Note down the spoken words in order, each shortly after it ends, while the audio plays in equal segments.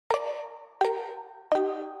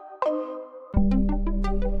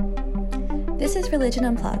This is Religion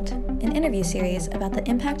Unplugged, an interview series about the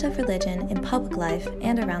impact of religion in public life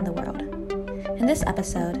and around the world. In this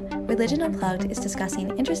episode, Religion Unplugged is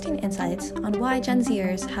discussing interesting insights on why Gen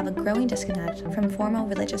Zers have a growing disconnect from formal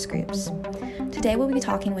religious groups. Today we'll be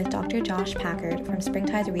talking with Dr. Josh Packard from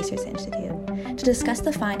Springtide Research Institute to discuss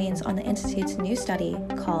the findings on the Institute's new study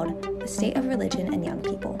called The State of Religion in Young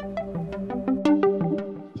People.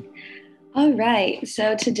 All right,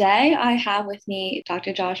 so today I have with me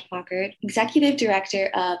Dr. Josh Packard, Executive Director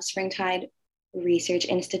of Springtide Research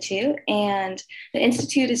Institute. And the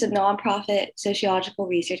Institute is a nonprofit sociological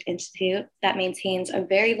research institute that maintains a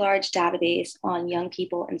very large database on young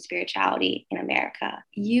people and spirituality in America.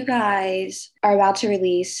 You guys are about to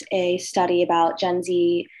release a study about Gen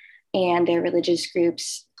Z and their religious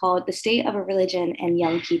groups called The State of a Religion and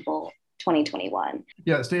Young People 2021.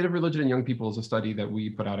 Yeah, State of Religion in Young People is a study that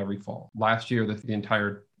we put out every fall. Last year, the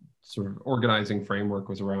entire sort of organizing framework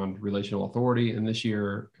was around relational authority. And this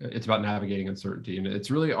year, it's about navigating uncertainty. And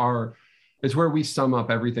it's really it's where we sum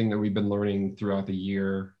up everything that we've been learning throughout the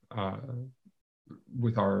year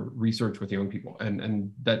with our research with young people.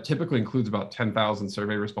 And that typically includes about 10,000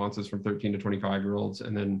 survey responses from 13 to 25-year-olds.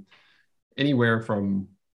 And then anywhere from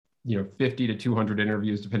 50 to 200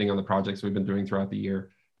 interviews, depending on the projects we've been doing throughout the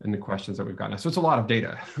year and the questions that we've gotten. So it's a lot of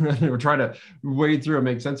data. We're trying to wade through and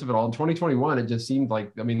make sense of it all. In 2021, it just seemed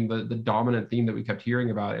like, the dominant theme that we kept hearing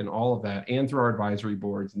about in all of that, and through our advisory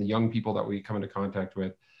boards and the young people that we come into contact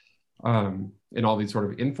with in all these sort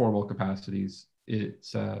of informal capacities, it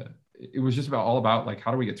was just all about like, how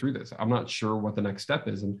do we get through this? I'm not sure what the next step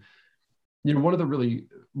is. And, one of the really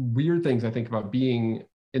weird things I think about being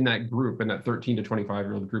in that group, in that 13 to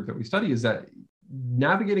 25-year-old group that we study, is that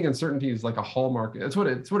navigating uncertainty is like a hallmark. It's what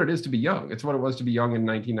it is to be young. It's what it was to be young in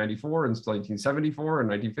 1994 and 1974 and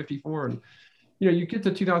 1954. And, you get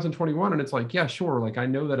to 2021 and it's like, yeah, sure. Like, I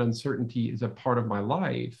know that uncertainty is a part of my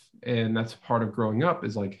life. And that's part of growing up,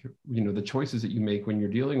 is like, the choices that you make when you're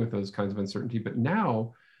dealing with those kinds of uncertainty. But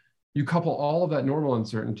now you couple all of that normal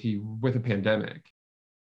uncertainty with a pandemic.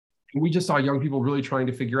 We just saw young people really trying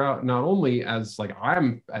to figure out, not only as like,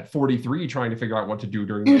 I'm at 43 trying to figure out what to do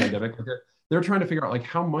during the pandemic, they're trying to figure out like,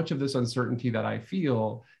 how much of this uncertainty that I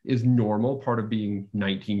feel is normal, part of being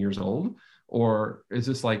 19 years old, or is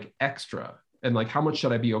this like extra? And like, how much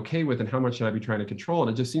should I be okay with, and how much should I be trying to control?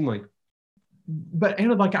 And it just seemed like, but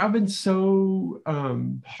Anna, like, I've been so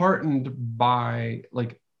heartened by,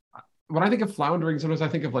 like, when I think of floundering, sometimes I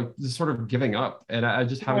think of like just sort of giving up. And I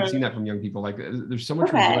just haven't seen that from young people. Like, there's so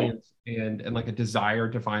much resilience and like a desire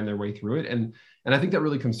to find their way through it. And I think that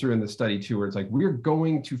really comes through in the study too, where it's like, we're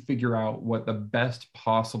going to figure out what the best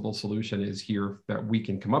possible solution is here that we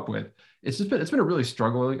can come up with. It's been a really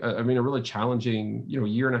a really challenging,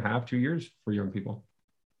 year and a half, 2 years for young people.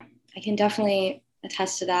 I can definitely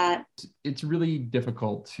attest to that. It's really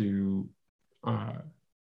difficult to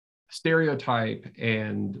stereotype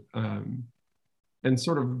and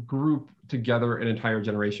sort of group together an entire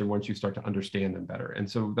generation once you start to understand them better. And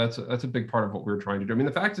so that's a big part of what we're trying to do.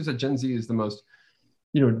 The fact is that Gen Z is the most,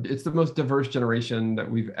 it's the most diverse generation that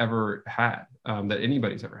we've ever had, that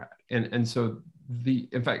anybody's ever had. And so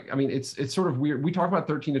in fact, it's sort of weird. We talk about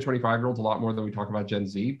 13 to 25-year-olds a lot more than we talk about Gen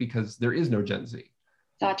Z, because there is no Gen Z.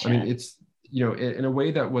 Gotcha. It's, in a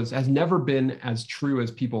way that has never been as true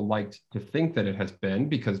as people liked to think that it has been,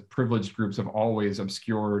 because privileged groups have always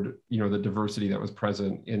obscured, the diversity that was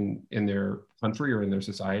present in their country or in their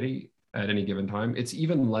society at any given time. It's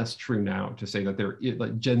even less true now to say that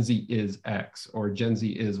like Gen Z is X or Gen Z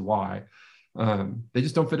is Y. They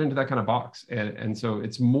just don't fit into that kind of box. And so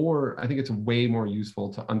I think it's way more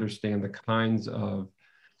useful to understand the kinds of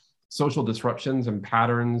social disruptions and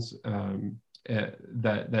patterns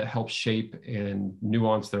that help shape and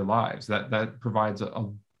nuance their lives. That provides a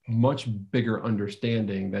much bigger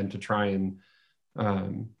understanding than to try and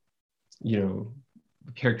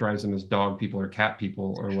characterize them as dog people or cat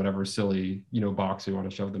people or whatever silly box you want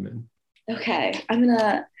to shove them in. Okay, I'm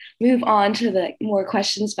gonna move on to the more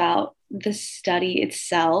questions about the study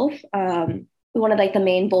itself. One of the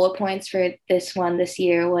main bullet points for this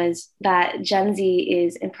year was that Gen Z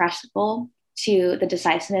is impressible to the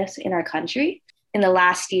decisiveness in our country. In the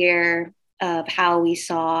last year of how we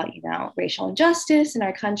saw, racial injustice in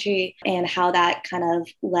our country, and how that kind of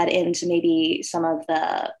led into maybe some of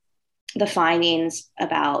the findings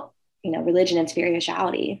about, religion and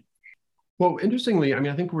spirituality. Well, interestingly,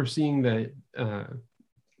 I think we're seeing that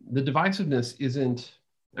the divisiveness isn't,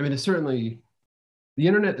 it's certainly, the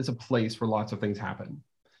internet is a place where lots of things happen.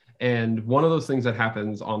 And one of those things that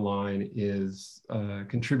happens online is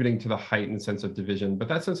contributing to the heightened sense of division. But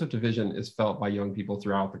that sense of division is felt by young people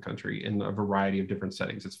throughout the country in a variety of different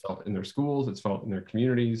settings. It's felt in their schools, it's felt in their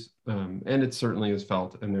communities, and it certainly is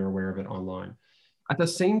felt, and they're aware of it online. At the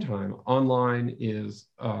same time, online is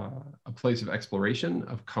a place of exploration,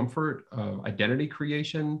 of comfort, of identity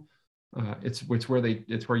creation. It's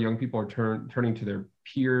where young people are turning to their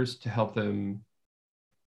peers to help them,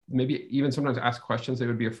 maybe even sometimes ask questions they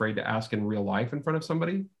would be afraid to ask in real life in front of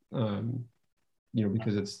somebody.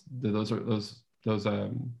 Because it's those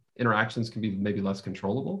interactions can be maybe less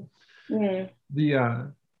controllable. And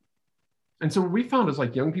so what we found is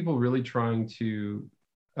like young people really trying to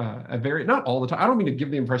not all the time. I don't mean to give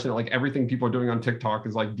the impression that like everything people are doing on TikTok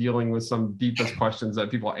is like dealing with some deepest questions that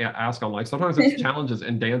people ask on. Like sometimes it's challenges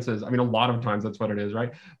and dances. I mean, a lot of times that's what it is,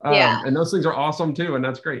 right? And those things are awesome too, and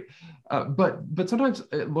that's great. But sometimes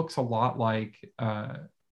it looks a lot like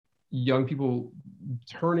young people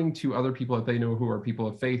turning to other people that they know who are people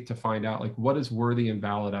of faith to find out like what is worthy and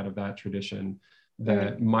valid out of that tradition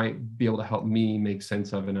that might be able to help me make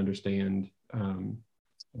sense of and understand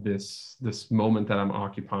this moment that I'm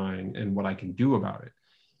occupying and what I can do about it.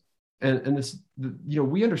 And this,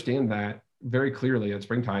 we understand that very clearly at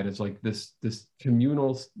Springtide. It's like this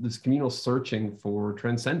communal searching for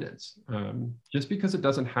transcendence. Just because it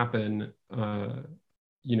doesn't happen,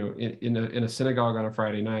 in a synagogue on a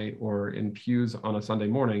Friday night or in pews on a Sunday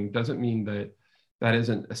morning doesn't mean that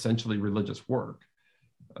isn't essentially religious work.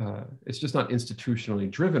 It's just not institutionally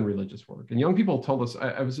driven religious work. And young people told us,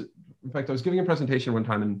 I was giving a presentation one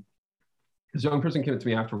time, and this young person came up to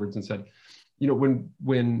me afterwards and said,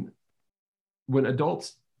 when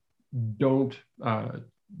adults don't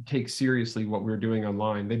take seriously what we're doing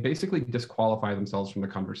online, they basically disqualify themselves from the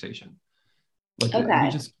conversation. Like we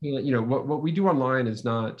just can't, what we do online is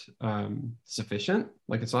not sufficient.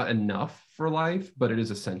 Like it's not enough for life, but it is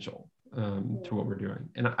essential to what we're doing.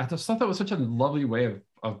 And I just thought that was such a lovely way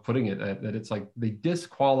of putting it, that it's like they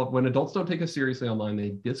disqualify, when adults don't take us seriously online,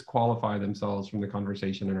 they disqualify themselves from the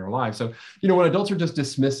conversation in our lives. So, when adults are just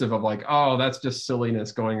dismissive of like, oh, that's just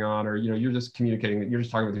silliness going on, or, you're just communicating, you're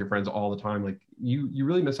just talking with your friends all the time. Like you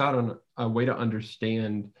really miss out on a way to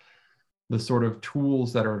understand the sort of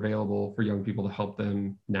tools that are available for young people to help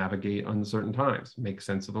them navigate uncertain times, make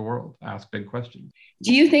sense of the world, ask big questions.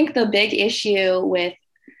 Do you think the big issue with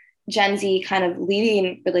Gen Z kind of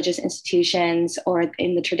leading religious institutions, or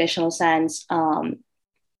in the traditional sense,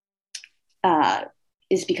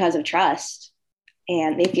 is because of trust?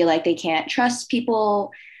 And they feel like they can't trust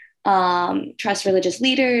people, trust religious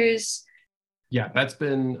leaders. Yeah, that's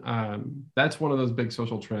one of those big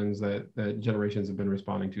social trends that generations have been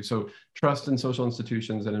responding to. So trust in social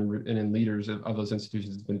institutions and in leaders of those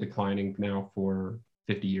institutions has been declining now for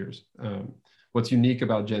 50 years. What's unique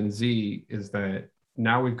about Gen Z is that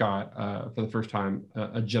now we've got, for the first time,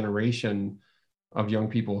 a generation of young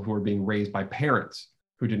people who are being raised by parents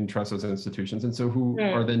who didn't trust those institutions, and so who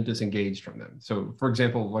are then disengaged from them. So, for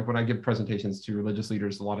example, like when I give presentations to religious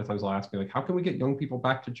leaders, a lot of times they'll ask me, like, how can we get young people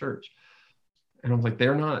back to church? And I'm like,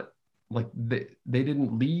 they're not, like, they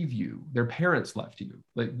didn't leave you. Their parents left you.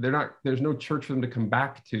 Like, there's no church for them to come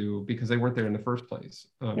back to because they weren't there in the first place.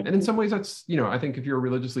 And in some ways that's, I think if you're a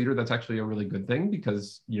religious leader, that's actually a really good thing,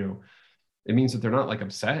 because, it means that they're not like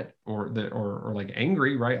upset or like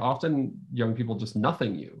angry, right? Often young people just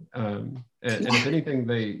nothing you. And if anything,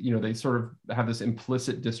 they sort of have this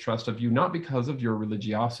implicit distrust of you, not because of your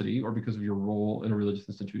religiosity or because of your role in a religious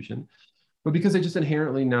institution, but because they just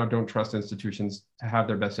inherently now don't trust institutions to have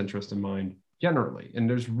their best interest in mind generally. And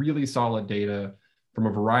there's really solid data from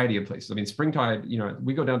a variety of places. I mean, Springtide,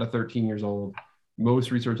 we go down to 13 years old. Most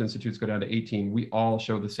research institutes go down to 18. We all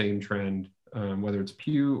show the same trend, whether it's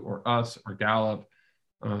Pew or us or Gallup.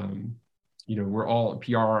 We're all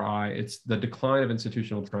PRI. It's the decline of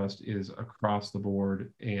institutional trust is across the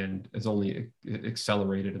board and has only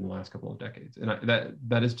accelerated in the last couple of decades. And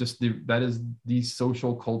that is the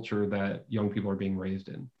social culture that young people are being raised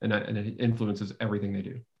in, and it influences everything they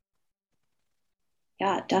do.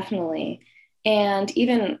 Yeah, definitely. And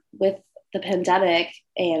even with the pandemic,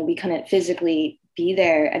 and we couldn't physically be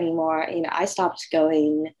there anymore, I stopped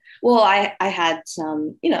going. Well, I had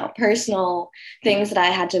some, personal things that I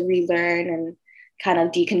had to relearn and kind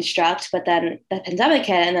of deconstruct, but then the pandemic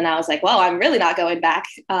hit, and then I was like, well, I'm really not going back,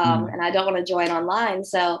 and I don't want to join online.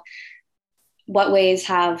 So what ways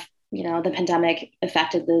have, the pandemic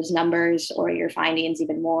affected those numbers or your findings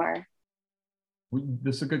even more?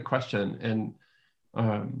 This is a good question. And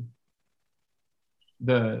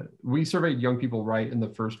we surveyed young people right in the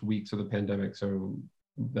first weeks of the pandemic. So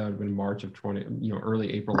that would have been March of 20,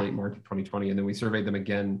 early April, late March of 2020. And then we surveyed them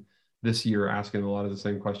again this year, asking a lot of the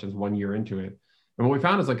same questions 1 year into it. And what we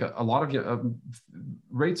found is like a lot of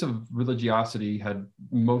rates of religiosity had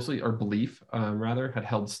mostly, or belief rather, had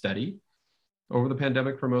held steady over the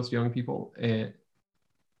pandemic for most young people. And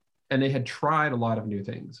they had tried a lot of new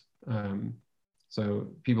things. So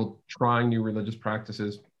people trying new religious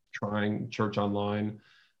practices, trying church online,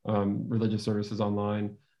 religious services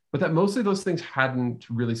online, but that mostly those things hadn't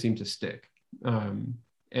really seemed to stick. And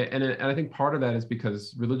I think part of that is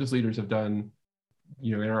because religious leaders have done,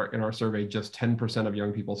 in our survey, just 10% of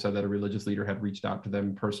young people said that a religious leader had reached out to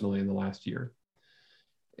them personally in the last year.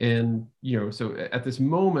 And, so at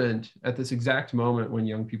this exact moment when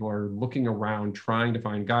young people are looking around, trying to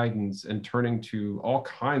find guidance and turning to all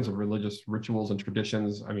kinds of religious rituals and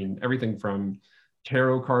traditions, I mean, everything from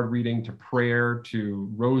tarot card reading to prayer to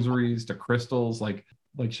rosaries to crystals, like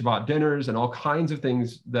Shabbat dinners and all kinds of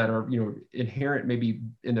things that are, inherent maybe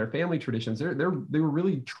in their family traditions. They were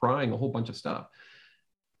really trying a whole bunch of stuff.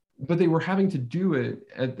 But they were having to do it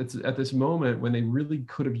at this moment when they really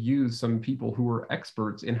could have used some people who were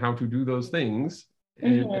experts in how to do those things.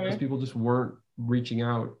 And those people just weren't reaching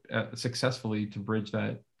out successfully to bridge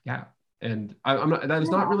that gap. And I'm not, that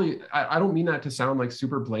is not really, I don't mean that to sound like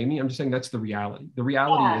super blamey. I'm just saying that's the reality. The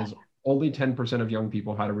reality is only 10% of young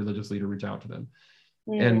people had a religious leader reach out to them.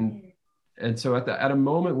 And so at a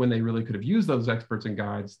moment when they really could have used those experts and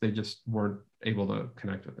guides, they just weren't able to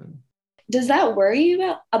connect with them. Does that worry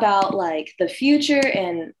you about like the future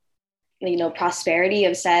and, prosperity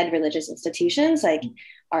of said religious institutions? Like,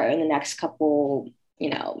 are in the next couple,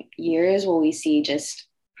 years, will we see just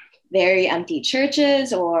very empty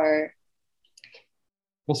churches or?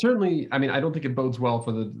 Well, certainly, I mean, I don't think it bodes well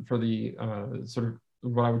for the sort of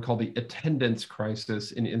what I would call the attendance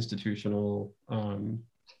crisis in institutional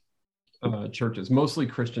churches, mostly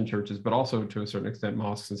Christian churches, but also to a certain extent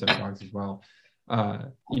mosques and synagogues as well.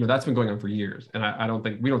 That's been going on for years. And I don't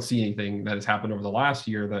think, we don't see anything that has happened over the last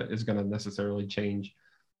year that is going to necessarily change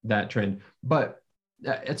that trend. But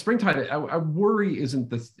at Springtide, I worry isn't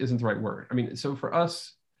the right word. I mean, so for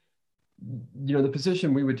us, the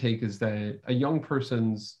position we would take is that a young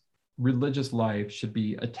person's religious life should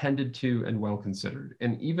be attended to and well considered.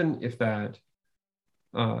 And even if that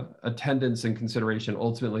attendance and consideration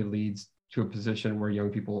ultimately leads to a position where a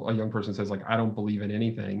young person says, like, I don't believe in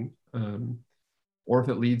anything, or if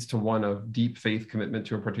it leads to one of deep faith commitment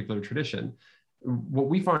to a particular tradition, what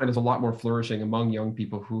we find is a lot more flourishing among young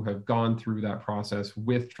people who have gone through that process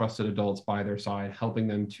with trusted adults by their side, helping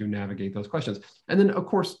them to navigate those questions. And then, of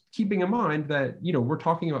course, keeping in mind that, we're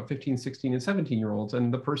talking about 15, 16, and 17-year-olds,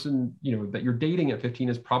 and the person, that you're dating at 15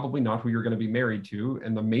 is probably not who you're going to be married to.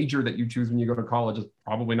 And the major that you choose when you go to college is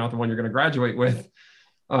probably not the one you're going to graduate with.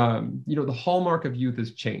 The hallmark of youth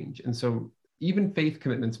is change. And so even faith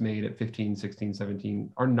commitments made at 15, 16,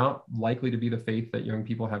 17 are not likely to be the faith that young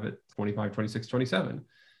people have at 25, 26, 27.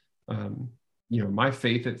 My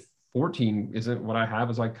faith at 14 isn't what I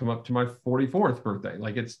have as I come up to my 44th birthday.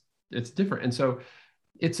 Like it's different. And so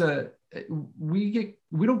we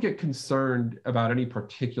don't get concerned about any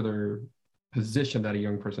particular position that a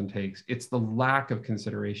young person takes. It's the lack of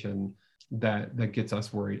consideration that gets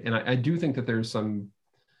us worried. And I do think that there's some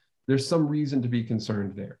reason to be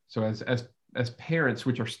concerned there. So as parents,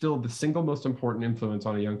 which are still the single most important influence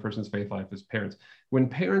on a young person's faith life as parents, when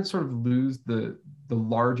parents sort of lose the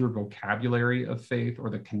larger vocabulary of faith or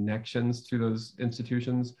the connections to those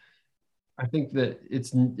institutions, I think that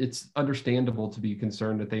it's understandable to be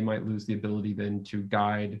concerned that they might lose the ability then to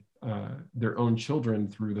guide their own children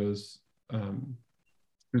through those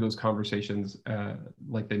conversations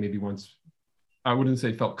like they maybe once, I wouldn't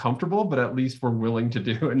say felt comfortable, but at least were willing to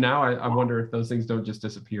do. And now I wonder if those things don't just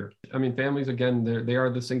disappear. I mean, families, again, they are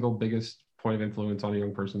the single biggest point of influence on a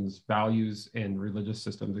young person's values and religious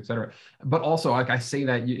systems, et cetera. But also, like I say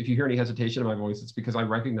that, if you hear any hesitation in my voice, it's because I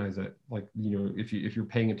recognize it. Like, if you're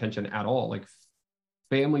paying attention at all, like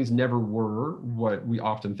families never were what we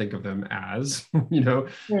often think of them as,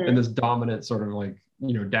 and this dominant sort of like,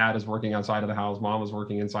 dad is working outside of the house, mom is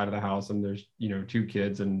working inside of the house, and there's, 2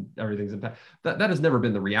 kids and everything's intact. That has never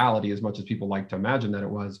been the reality as much as people like to imagine that it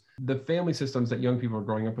was. The family systems that young people are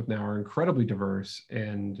growing up with now are incredibly diverse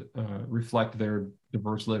and reflect their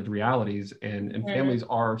diverse lived realities, and families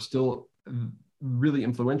are still really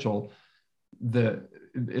influential.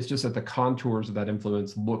 It's just that the contours of that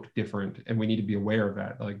influence look different, and we need to be aware of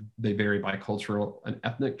that. Like, they vary by cultural and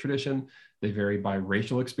ethnic tradition, they vary by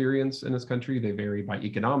racial experience in this country, they vary by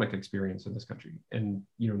economic experience in this country. And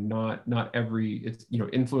not every,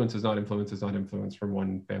 influence is not influence from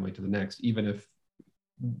one family to the next, even if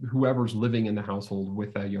whoever's living in the household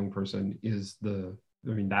with that young person is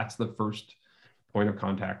that's the first point of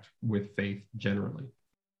contact with faith generally.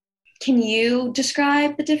 Can you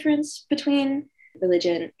describe the difference between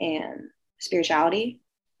religion and spirituality?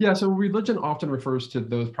 Yeah, so religion often refers to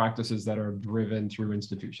those practices that are driven through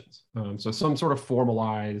institutions. So some sort of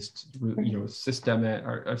formalized,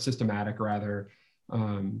 systematic rather,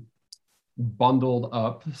 bundled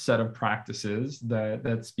up set of practices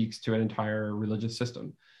that speaks to an entire religious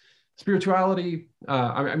system. Spirituality,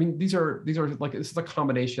 these are like, this is a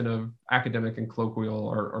combination of academic and colloquial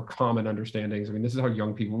or common understandings. I mean, this is how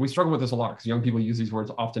young people, we struggle with this a lot because young people use these words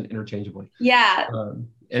often interchangeably. Yeah, and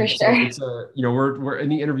for sure. So it's we're in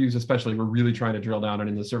the interviews, especially, we're really trying to drill down, and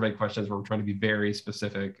in the survey questions, we're trying to be very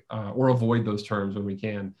specific or avoid those terms when we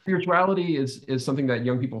can. Spirituality is something that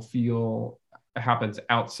young people feel happens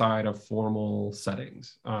outside of formal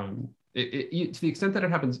settings. To the extent that it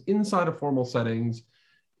happens inside of formal settings,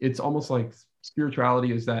 it's almost like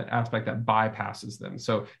spirituality is that aspect that bypasses them.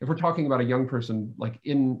 So if we're talking about a young person, like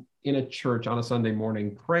in a church on a Sunday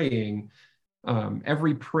morning praying,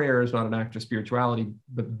 every prayer is not an act of spirituality,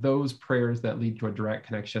 but those prayers that lead to a direct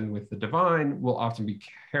connection with the divine will often be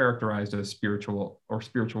characterized as spiritual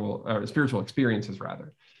experiences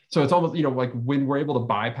rather. So it's almost, like when we're able to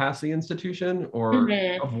bypass the institution or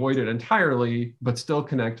avoid it entirely, but still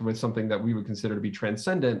connect with something that we would consider to be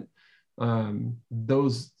transcendent,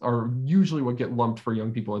 those are usually what get lumped for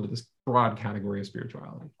young people into this broad category of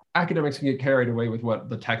spirituality. Academics can get carried away with what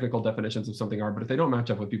the technical definitions of something are, but if they don't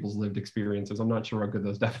match up with people's lived experiences, I'm not sure how good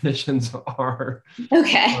those definitions are.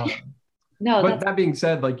 Okay. But that being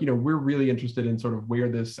said, we're really interested in sort of where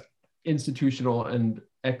this institutional and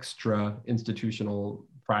extra institutional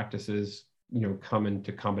practices, come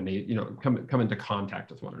into come into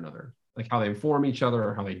contact with one another, like how they inform each other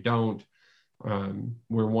or how they don't.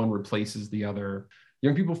 Where one replaces the other.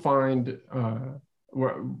 Young people find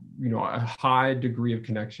a high degree of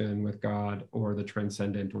connection with God or the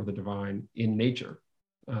transcendent or the divine in nature,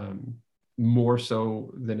 more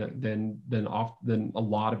so than a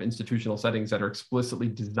lot of institutional settings that are explicitly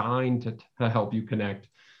designed to help you connect.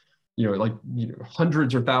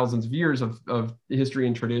 Hundreds or thousands of years of history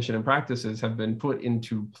and tradition and practices have been put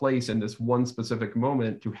into place in this one specific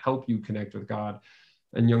moment to help you connect with God.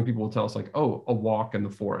 And young people will tell us a walk in the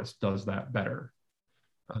forest does that better.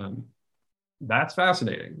 That's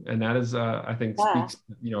fascinating. And that is, I think, speaks,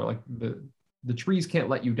 the trees can't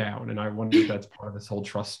let you down. And I wonder if that's part of this whole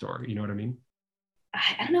trust story. You know what I mean?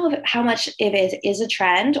 I don't know how much if it is a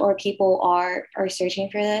trend or people are searching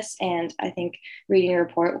for this. And I think reading your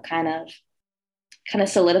report will kind of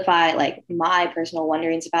solidify my personal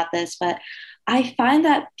wonderings about this. But I find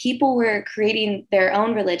that people were creating their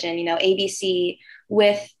own religion, ABC,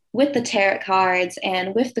 with the tarot cards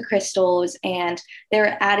and with the crystals, and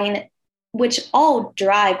they're adding, which all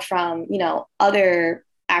derived from other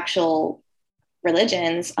actual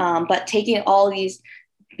religions, but taking all these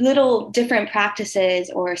little different practices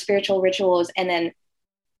or spiritual rituals and then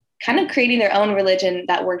kind of creating their own religion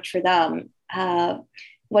that worked for them.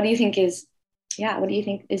 What do you think is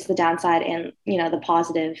the downside and the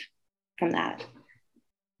positive from that?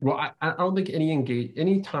 Well, I don't think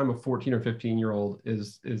any time a 14 or 15-year-old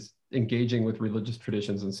is engaging with religious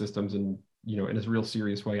traditions and systems in a real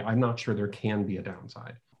serious way, I'm not sure there can be a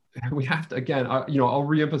downside. We have to, again, I'll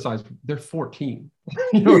reemphasize, they're 14.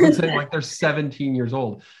 You know what I'm saying? They're 17 years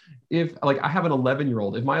old. If I have an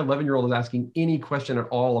 11-year-old, if my 11-year-old is asking any question at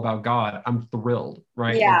all about God, I'm thrilled,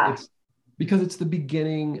 right? Yeah. It's because it's the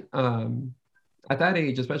beginning. At that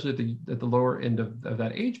age, especially at the lower end of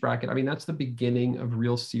that age bracket, that's the beginning of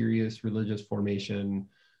real serious religious formation,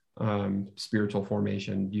 spiritual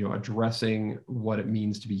formation, addressing what it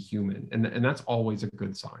means to be human. And that's always a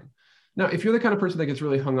good sign. Now, if you're the kind of person that gets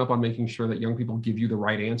really hung up on making sure that young people give you the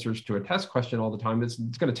right answers to a test question all the time, it's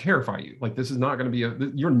going to terrify you. This is not going to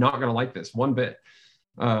be you're not going to like this one bit.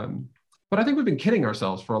 But I think we've been kidding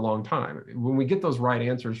ourselves for a long time. When we get those right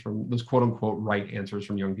answers from those quote unquote right answers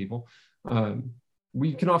from young people,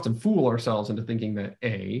 we can often fool ourselves into thinking that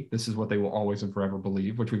A, this is what they will always and forever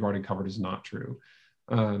believe, which we've already covered is not true.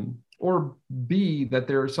 Or B, that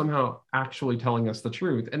they're somehow actually telling us the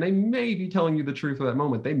truth. And they may be telling you the truth at that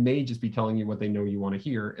moment. They may just be telling you what they know you want to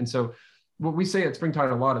hear. And so what we say at Springtide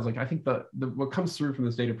a lot is I think what comes through from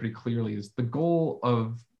this data pretty clearly is the goal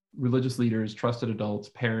of religious leaders, trusted adults,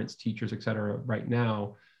 parents, teachers, et cetera, right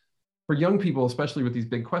now, for young people, especially with these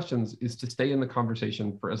big questions, is to stay in the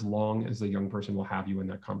conversation for as long as the young person will have you in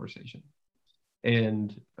that conversation.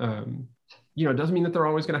 And it doesn't mean that they're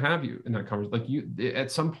always going to have you in that conversation. Like you,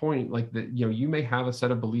 at some point, like that, you may have a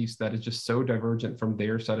set of beliefs that is just so divergent from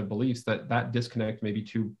their set of beliefs that disconnect may be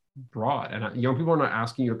too broad. And people are not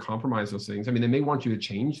asking you to compromise those things. I mean, they may want you to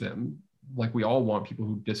change them. Like we all want people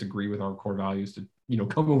who disagree with our core values to,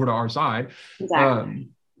 come over to our side. Exactly.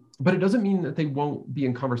 But it doesn't mean that they won't be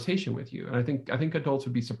in conversation with you. And I think adults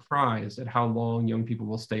would be surprised at how long young people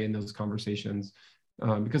will stay in those conversations.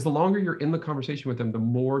 Because the longer you're in the conversation with them, the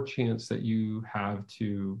more chance that you have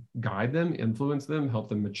to guide them, influence them, help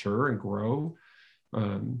them mature and grow.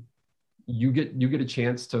 You get a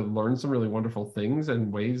chance to learn some really wonderful things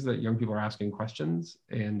and ways that young people are asking questions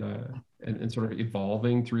and sort of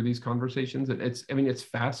evolving through these conversations. It's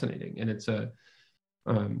fascinating, and it's a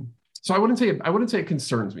so I wouldn't say it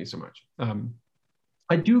concerns me so much.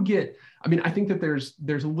 I think that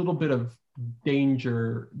there's a little bit of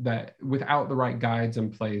danger that without the right guides in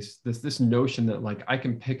place, this notion that like I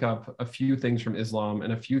can pick up a few things from Islam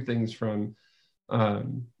and a few things from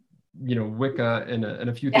Wicca and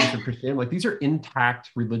a few things from Christianity. Like these are intact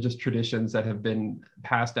religious traditions that have been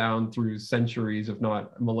passed down through centuries, if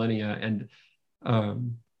not millennia. And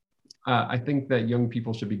I think that young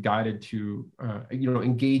people should be guided to,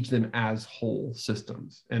 engage them as whole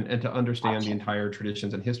systems and to understand the entire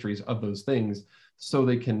traditions and histories of those things, so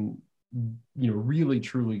they can, really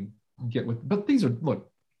truly get with. But these are,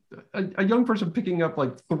 look, a young person picking up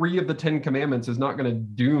like 3 of the 10 commandments is not going to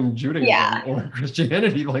doom Judaism or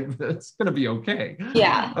Christianity. Like that's going to be okay.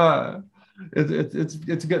 Yeah.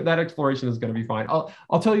 It's good. That exploration is going to be fine.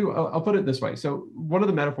 I'll tell you, I'll put it this way. So one of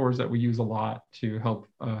the metaphors that we use a lot to help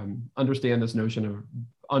understand this notion of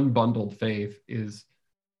unbundled faith is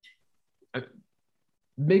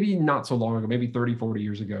maybe not so long ago, maybe 30, 40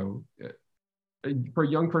 years ago, for a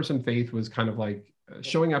young person, faith was kind of like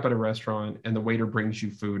showing up at a restaurant and the waiter brings you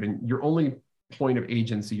food, and your only point of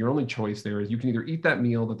agency, your only choice there is you can either eat that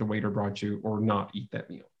meal that the waiter brought you or not eat that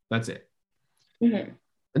meal. That's it. Mm-hmm.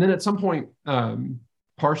 And then at some point,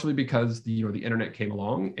 partially because the internet came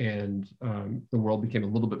along and the world became a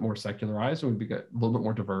little bit more secularized and we got a little bit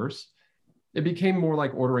more diverse, it became more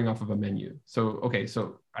like ordering off of a menu. So, okay,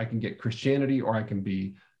 so I can get Christianity, or I can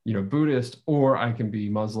be, Buddhist, or I can be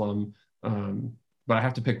Muslim, but I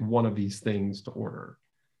have to pick one of these things to order.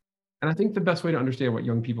 And I think the best way to understand what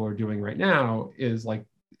young people are doing right now is like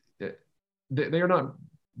they are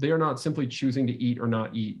not simply choosing to eat or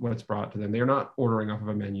not eat what's brought to them. They are not ordering off of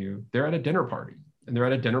a menu. They're at a dinner party, and they're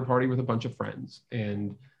at a dinner party with a bunch of friends,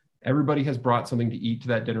 and everybody has brought something to eat to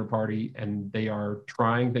that dinner party, and they are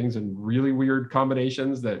trying things in really weird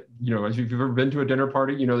combinations that, as if you've ever been to a dinner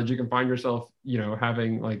party, that you can find yourself,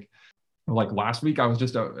 having like last week I was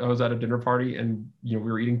at a dinner party, and we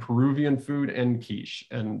were eating Peruvian food and quiche,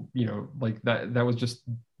 and that was just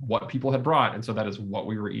what people had brought, and so that is what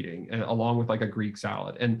we were eating, and along with like a Greek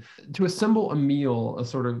salad. And to assemble a meal, a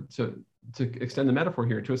sort of to extend the metaphor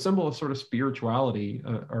here, to assemble a sort of spirituality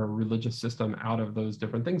or a religious system out of those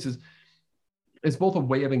different things is both a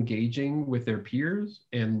way of engaging with their peers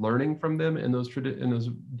and learning from them in those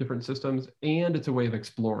different systems, and it's a way of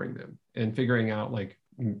exploring them and figuring out like,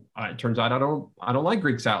 it turns out I don't like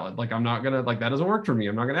Greek salad. Like I'm not gonna, like that doesn't work for me.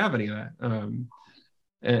 I'm not gonna have any of that.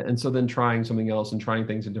 And so then trying something else and trying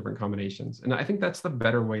things in different combinations. And I think that's the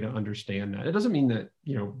better way to understand that. It doesn't mean that,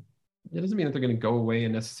 it doesn't mean that they're going to go away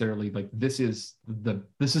and necessarily like, this is the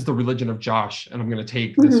religion of Josh, and I'm going to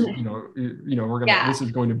take this, this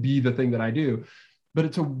is going to be the thing that I do. But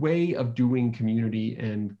it's a way of doing community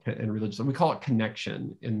and religion. We call it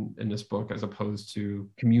connection in this book, as opposed to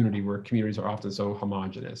community, where communities are often so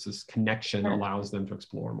homogenous. This connection allows them to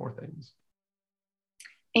explore more things.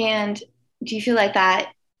 And do you feel like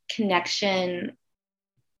that connection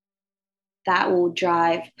that will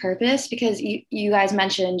drive purpose? Because you guys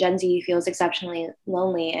mentioned Gen Z feels exceptionally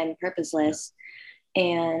lonely and purposeless. Yeah.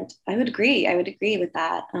 And I would agree with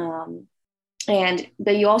that.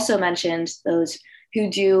 But you also mentioned those who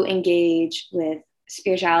do engage with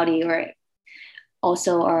spirituality or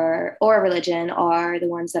religion are the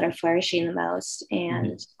ones that are flourishing the most.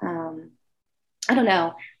 And I don't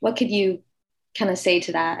know, what could you kind of say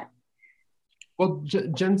to that? Well,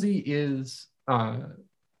 Gen Z is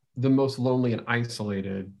the most lonely and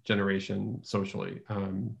isolated generation socially,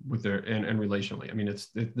 with their and relationally. I mean,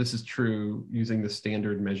 this is true using the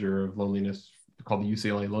standard measure of loneliness called the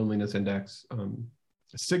UCLA Loneliness Index.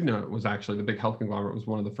 Cigna was actually, the big health conglomerate, was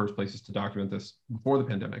one of the first places to document this before the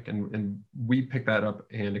pandemic. And we picked that up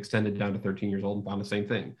and extended down to 13 years old and found the same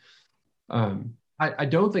thing. I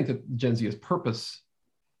don't think that Gen Z is purposelessness.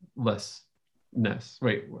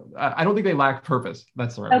 Wait, I don't think they lack purpose.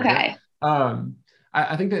 That's the right Okay. word.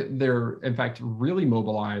 I think that they're, in fact, really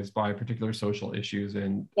mobilized by particular social issues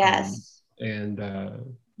and yes,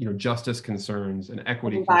 justice concerns and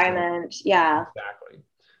equity environment, concerns. yeah, exactly.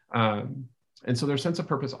 And so their sense of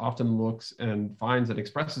purpose often looks and finds and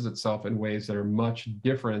expresses itself in ways that are much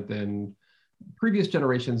different than previous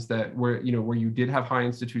generations where you did have high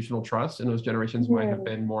institutional trust, and those generations might have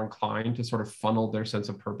been more inclined to sort of funnel their sense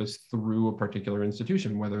of purpose through a particular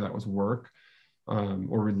institution, whether that was work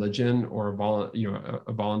or religion or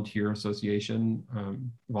a voluntary association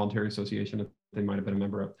that they might have been a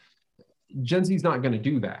member of. Gen Z is not going to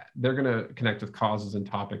do that. They're going to connect with causes and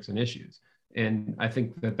topics and issues. And I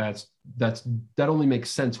think that only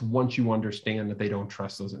makes sense once you understand that they don't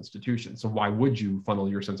trust those institutions. So why would you funnel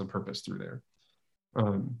your sense of purpose through there?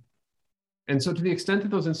 And so to the extent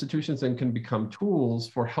that those institutions then can become tools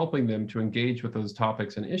for helping them to engage with those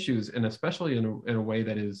topics and issues, and especially in a way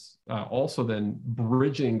that is also then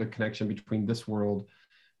bridging the connection between this world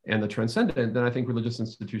and the transcendent, then I think religious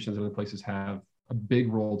institutions and other places have a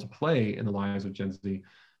big role to play in the lives of Gen Z.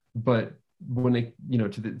 But when they,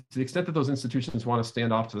 to the extent that those institutions want to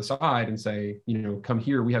stand off to the side and say, come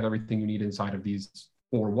here, we have everything you need inside of these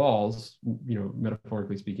four walls,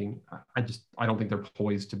 metaphorically speaking, I don't think they're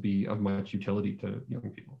poised to be of much utility to young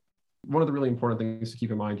people. One of the really important things to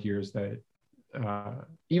keep in mind here is that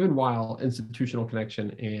even while institutional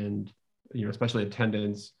connection and, especially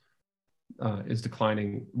attendance is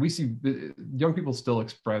declining, we see young people still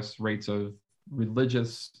express rates of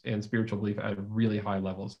religious and spiritual belief at really high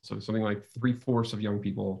levels. So something like 3/4 of young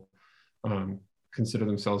people consider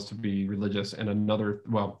themselves to be religious, and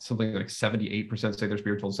something like 78% say they're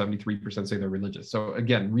spiritual, 73% say they're religious. So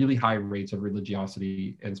again, really high rates of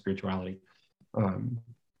religiosity and spirituality.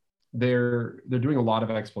 They're doing a lot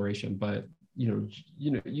of exploration, but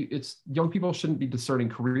it's young people shouldn't be discerning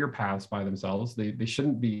career paths by themselves. They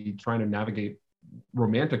shouldn't be trying to navigate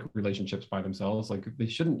romantic relationships by themselves. Like they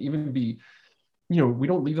shouldn't even be, we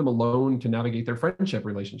don't leave them alone to navigate their friendship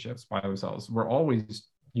relationships by themselves. We're always,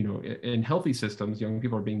 in healthy systems, young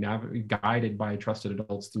people are being guided by trusted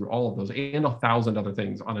adults through all of those and 1,000 other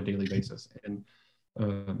things on a daily basis. And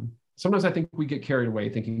sometimes I think we get carried away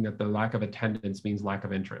thinking that the lack of attendance means lack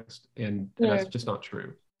of interest, and that's just not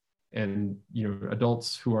true. And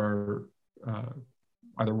adults who are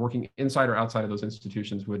either working inside or outside of those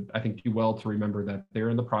institutions would, I think, do well to remember that they're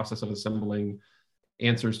in the process of assembling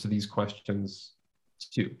answers to these questions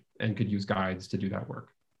too, and could use guides to do that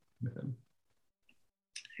work with them.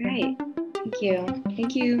 All right. Thank you.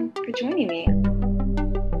 Thank you for joining me.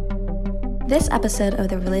 This episode of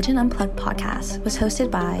the Religion Unplugged podcast was hosted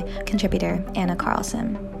by contributor Anna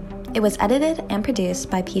Carlson. It was edited and produced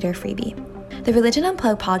by Peter Freeby. The Religion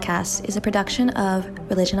Unplugged podcast is a production of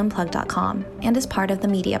religionunplugged.com and is part of the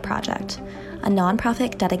Media Project, a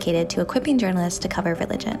nonprofit dedicated to equipping journalists to cover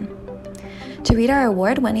religion. To read our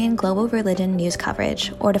award-winning global religion news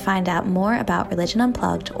coverage or to find out more about Religion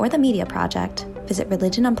Unplugged or the Media Project, visit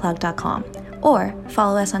religionunplugged.com or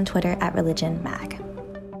follow us on Twitter @religionmag.